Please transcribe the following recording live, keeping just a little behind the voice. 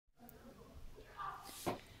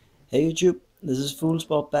Hey YouTube, this is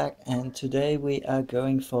Foolsport back, and today we are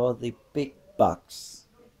going for the big box.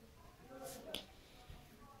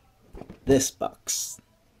 This box.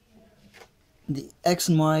 The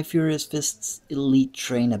X&Y Furious Fists Elite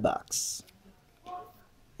Trainer box.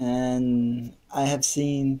 And I have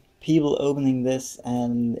seen people opening this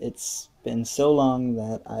and it's been so long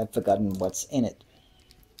that I've forgotten what's in it.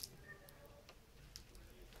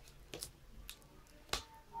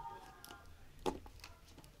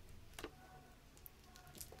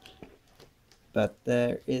 But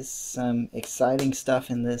there is some exciting stuff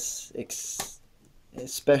in this,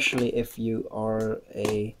 especially if you are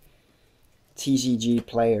a TCG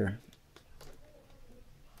player,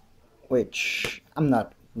 which I'm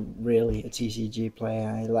not really a TCG player.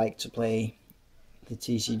 I like to play the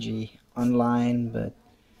TCG online, but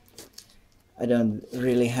I don't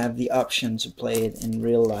really have the option to play it in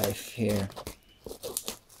real life here.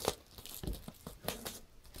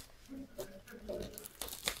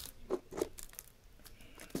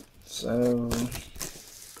 So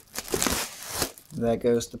there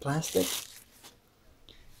goes the plastic.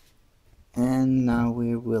 And now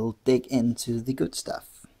we will dig into the good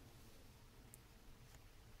stuff.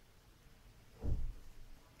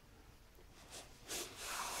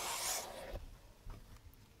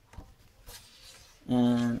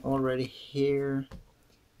 And already here,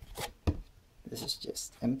 this is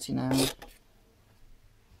just empty now.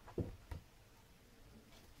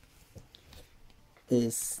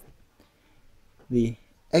 Is the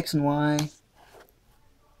X&Y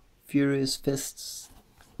Furious Fists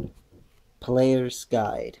Player's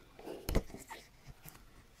Guide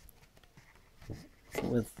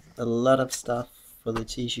with a lot of stuff for the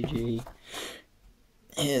TCG.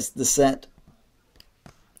 Here's the set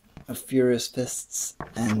of Furious Fists,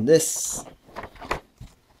 and this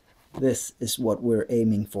is what we're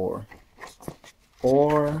aiming for,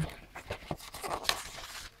 or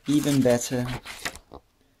even better,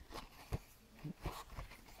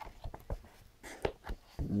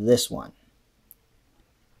 this one,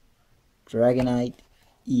 Dragonite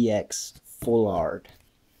EX Full Art.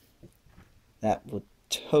 That would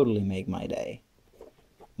totally make my day,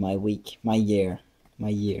 my week, my year,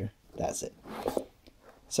 that's it.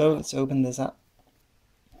 So let's open this up.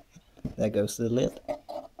 There goes the lid.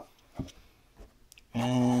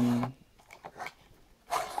 And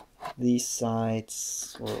these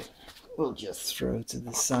sides we'll just throw to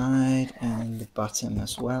the side, and the bottom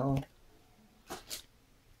as well.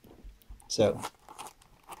 So,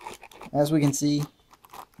 as we can see,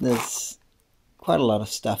 there's quite a lot of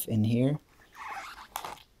stuff in here.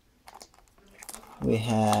 We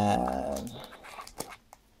have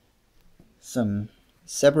some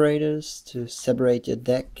separators to separate your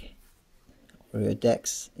deck or your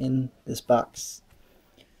decks in this box.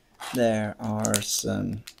 There are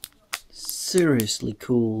some seriously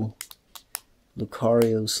cool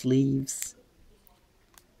Lucario sleeves.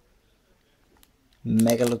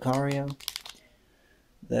 Mega Lucario.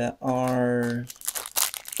 There are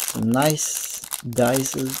some nice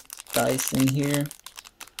dice in here.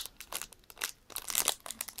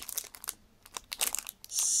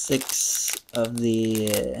 6 of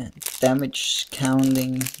the damage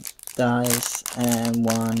counting dice and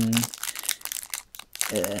 1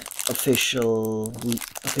 officially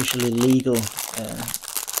legal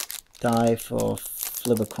die for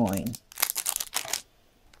flip a coin.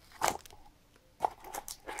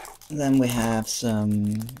 Then we have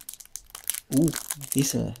some,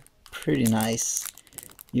 these are pretty nice,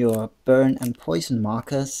 your burn and poison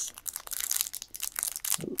markers,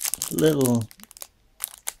 a little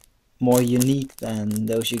more unique than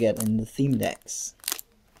those you get in the theme decks.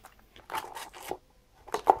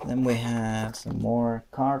 Then we have some more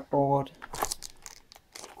cardboard.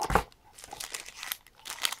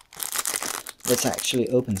 Let's actually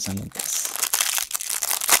open some of this.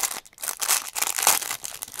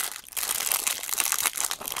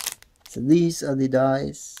 So these are the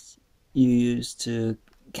dice you use to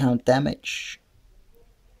count damage.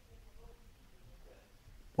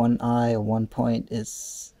 1 eye or 1 point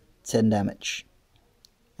is 10 damage.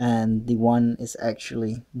 And the 1 is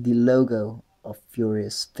actually the logo of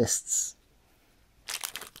Furious Fists.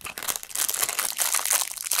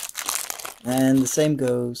 And the same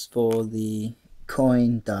goes for the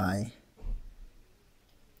coin die,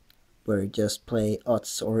 where you just play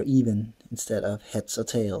odds or even instead of heads or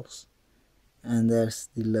tails. And there's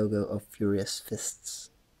the logo of Furious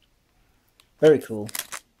Fists. Very cool.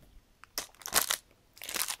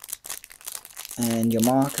 And your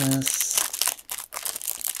markers,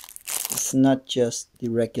 it's not just the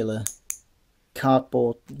regular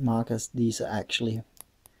cardboard markers. These are actually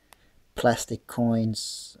plastic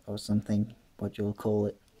coins or something, what you'll call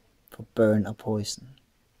it, for burn or poison.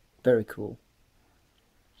 Very cool.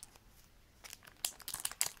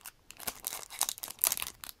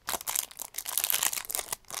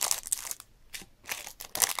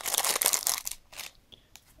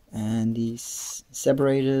 And these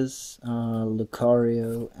separators are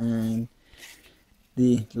Lucario and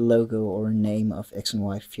the logo or name of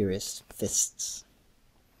X&Y Furious Fists.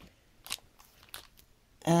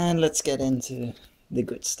 And let's get into the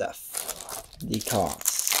good stuff, the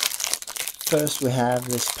cards. First we have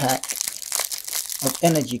this pack of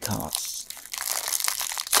energy cards.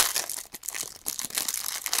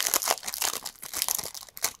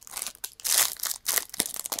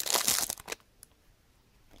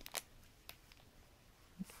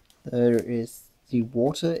 There is the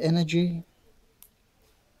water energy,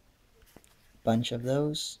 bunch of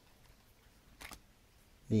those.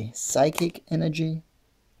 The psychic energy,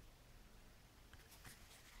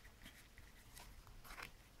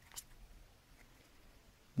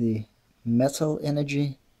 the metal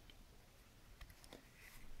energy.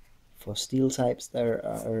 For steel types there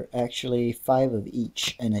are actually 5 of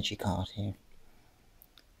each energy card here.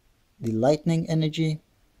 The lightning energy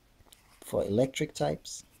for electric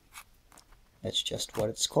types, that's just what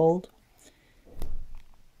it's called.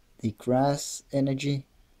 The grass energy,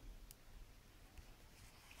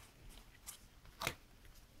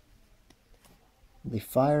 the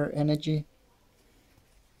fire energy,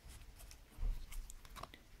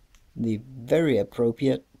 the very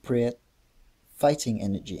appropriate fighting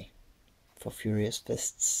energy for Furious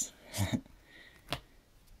Fists.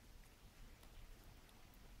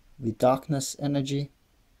 The darkness energy,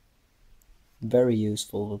 very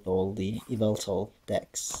useful with all the Evoltol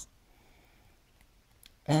decks.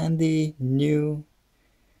 And the new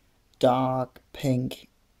dark pink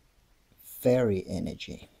fairy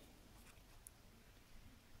energy.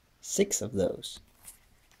 6 of those.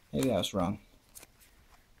 Maybe I was wrong.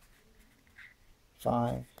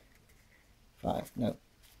 5. No.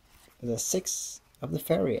 There's 6 of the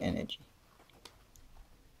fairy energy.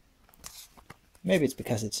 Maybe it's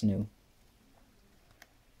because it's new.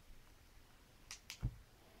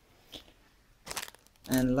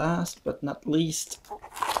 And last but not least,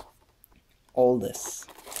 all this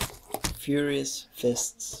Furious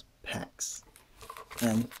Fists packs.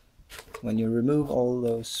 And when you remove all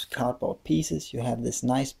those cardboard pieces, you have this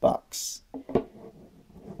nice box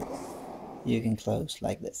you can close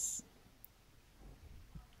like this.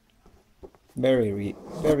 Very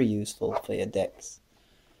useful for your decks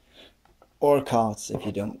or cards if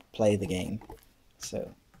you don't play the game.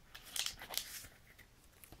 So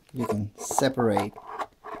you can separate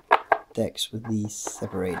decks with these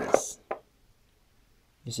separators.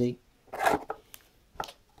 You see?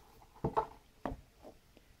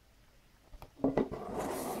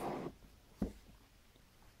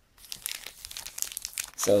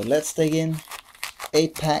 So let's dig in.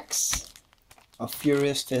 8 packs of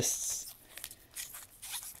Furious Fists.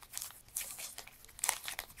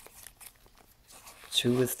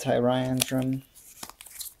 2 with Tyrantrum.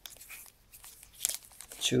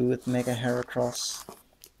 2 with Mega Heracross.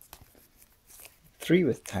 3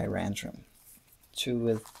 with Tyrantrum. 2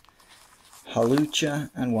 with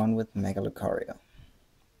Halucha and 1 with Mega Lucario.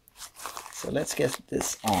 So let's get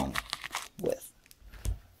this on with.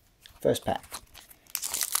 First pack.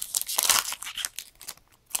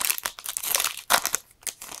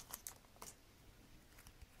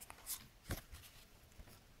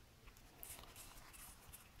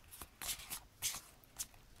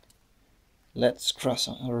 Let's cross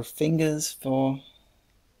our fingers for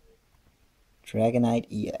Dragonite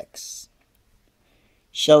EX.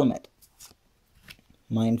 Shelmet,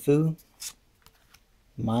 Mindfu,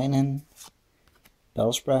 Minun,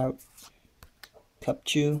 Bellsprout,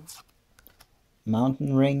 Cupchew,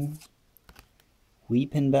 Mountain Ring,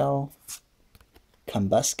 Weepinbell,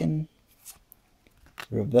 Combusken,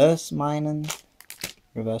 Reverse Minun,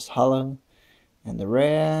 Reverse Hollow, and the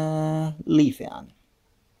rare Leafeon.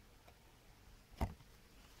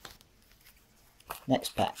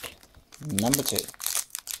 Next pack, number 2.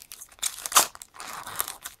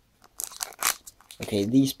 Okay,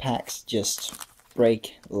 these packs just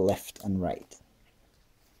break left and right.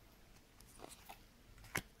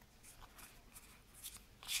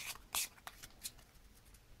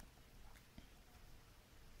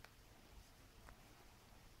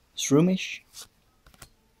 Shroomish,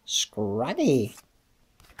 Scraggy,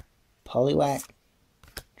 Poliwag,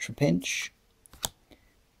 Trapinch,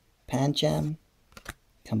 Pancham,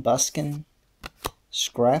 Combusken,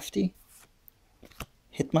 Scrafty,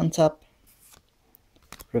 Hitmontop,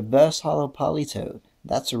 Reverse Hollow Politoed,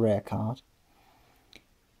 That's a rare card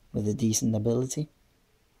with a decent ability.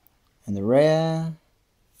 And the rare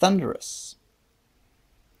Thunderous.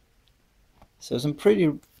 So some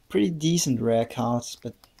pretty decent rare cards,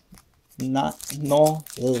 but not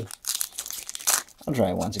ugh. I'll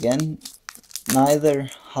try once again. Neither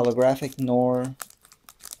holographic nor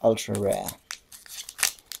ultra rare.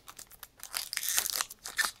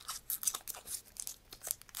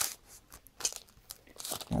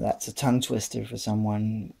 Now that's a tongue twister for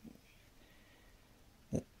someone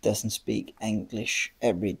that doesn't speak English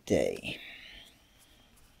every day.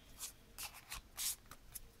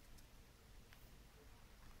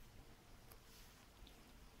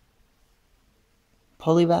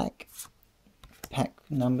 Poliwag, pack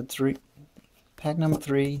number 3. Pack number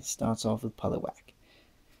 3 starts off with Poliwag.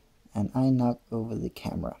 And I knock over the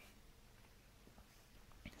camera.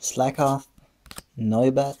 Slackoff,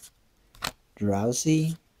 Noibat,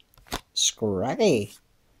 Drowsy, Scraggy,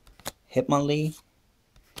 Hitmonlee,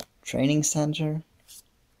 Training Center,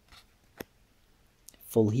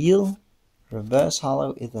 Full Heal, Reverse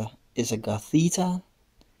Hollow is a Gothita,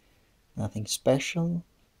 nothing special,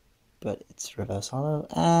 but it's Reverse Hollow,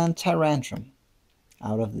 and Tyrantrum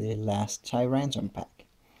out of the last Tyrantrum pack.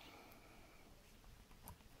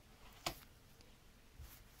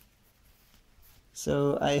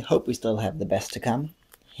 So I hope we still have the best to come.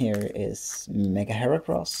 Here is Mega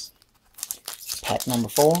Heracross, pack number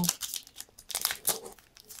 4.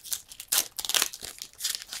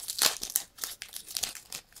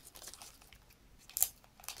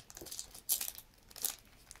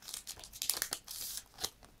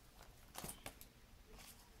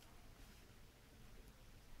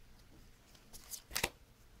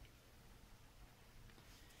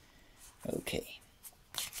 Okay.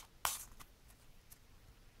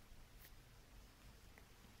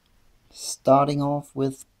 Starting off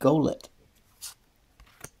with Golett,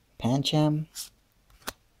 Pancham,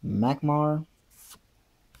 Magmar,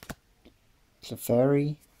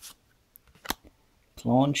 Clefairy,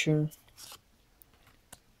 Clauncher,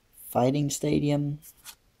 Fighting Stadium,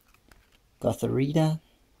 Gothorita,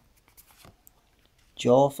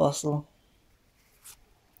 Jaw Fossil.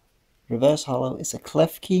 Reverse Hollow is a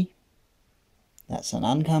Klefki, that's an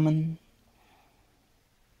uncommon.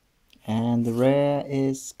 And the rare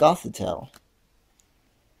is Gothitelle.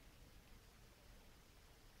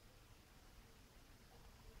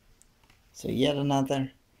 So yet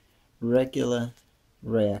another regular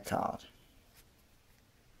rare card.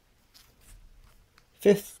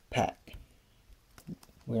 5th pack.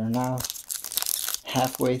 We are now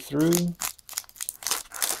halfway through.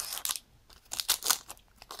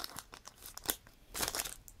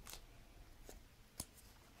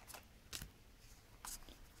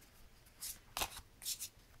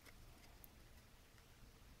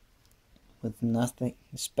 With nothing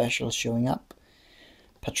special showing up.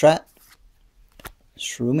 Patrat,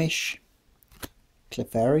 Shroomish,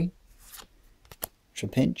 Clefairy,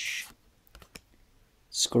 Trapinch,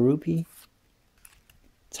 Skorupi,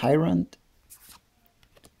 Tyrant,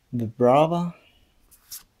 Vibrava,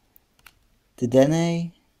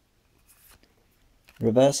 Dedenne.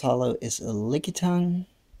 Reverse Hollow is a Lickitung.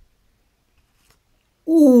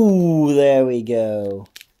 Ooh, there we go.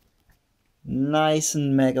 Nice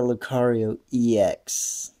and Mega Lucario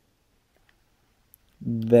EX.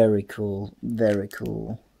 Very cool, very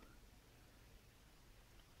cool.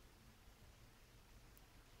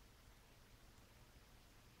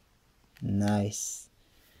 Nice.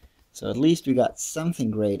 So at least we got something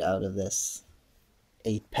great out of this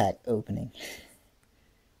 8-pack opening.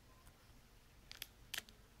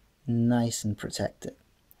 Nice and protected.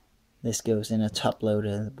 This goes in a top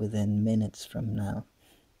loader within minutes from now.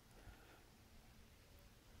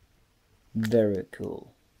 Very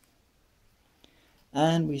cool.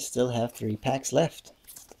 And we still have 3 packs left.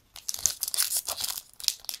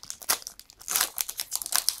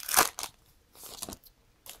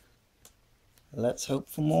 Let's hope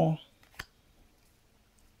for more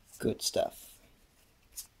good stuff.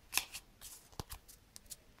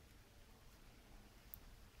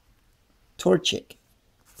 Torchic,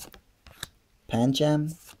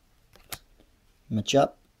 Pancham,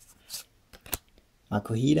 Machup,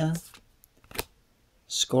 Makuhita,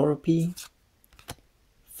 Skorupi,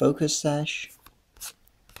 Focus Sash,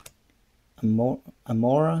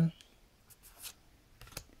 Amora,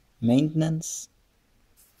 Maintenance.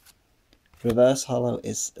 Reverse Hollow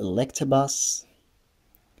is Electabuzz.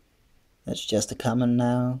 That's just a common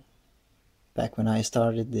now. Back when I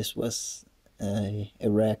started, this was a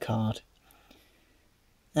rare card.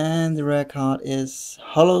 And the rare card is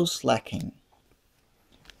Hollow Slacking.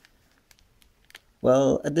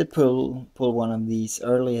 Well, I did pull one of these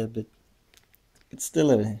earlier, but it's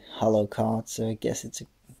still a hollow card, so I guess it's a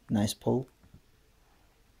nice pull.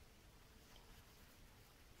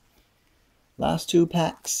 Last two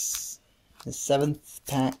packs. The 7th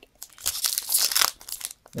pack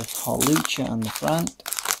with Halucha on the front,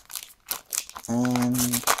 and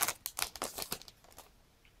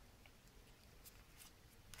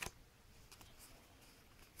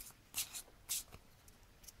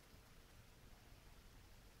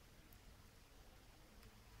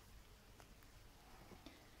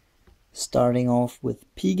starting off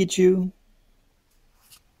with Pikachu,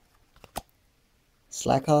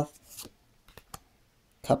 Slakoth,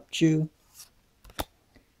 Cupchew,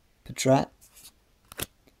 Patrat,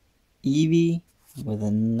 Eevee with a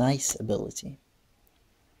nice ability,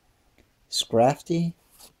 Scrafty,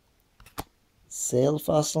 Sail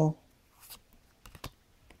Fossil,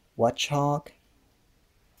 Watchhawk,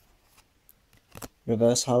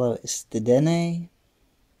 Reverse Hollow is Dedenne,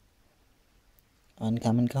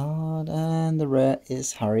 uncommon card, and the rare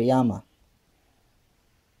is Hariyama.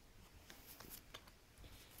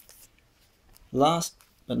 Last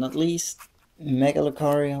but not least, Mega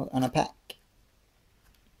Lucario on a pack.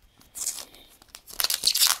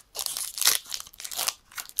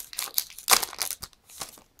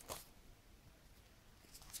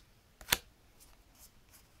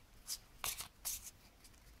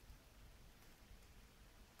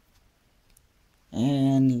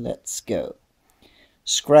 And let's go.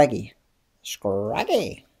 Scraggy,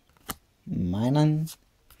 Minun,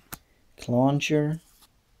 Clauncher,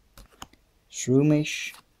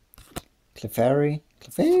 Shroomish, Clefairy,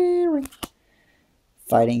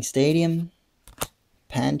 Fighting Stadium,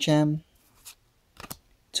 Pancham,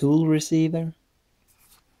 Tool Receiver.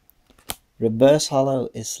 Reverse Hollow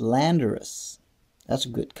is Landorus. That's a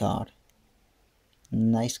good card.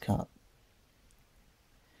 Nice card.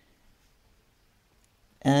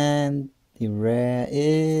 And the rare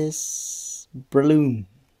is Breloom.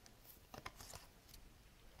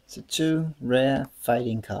 So 2 rare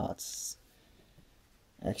fighting cards.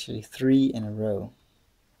 Actually 3 in a row.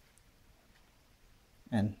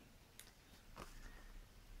 And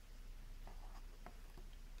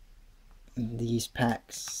in these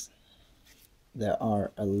packs there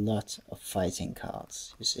are a lot of fighting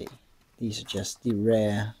cards, you see. These are just the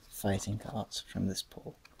rare fighting cards from this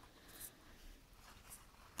pull.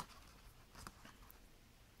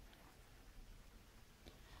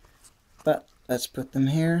 But let's put them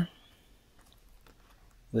here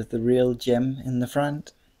with the real gem in the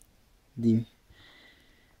front, the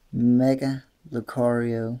Mega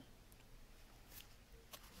Lucario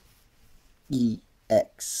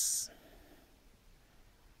EX,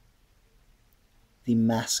 the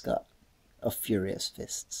mascot of Furious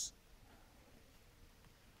Fists.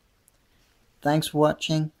 Thanks for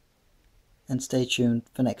watching, and stay tuned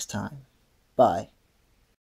for next time. Bye.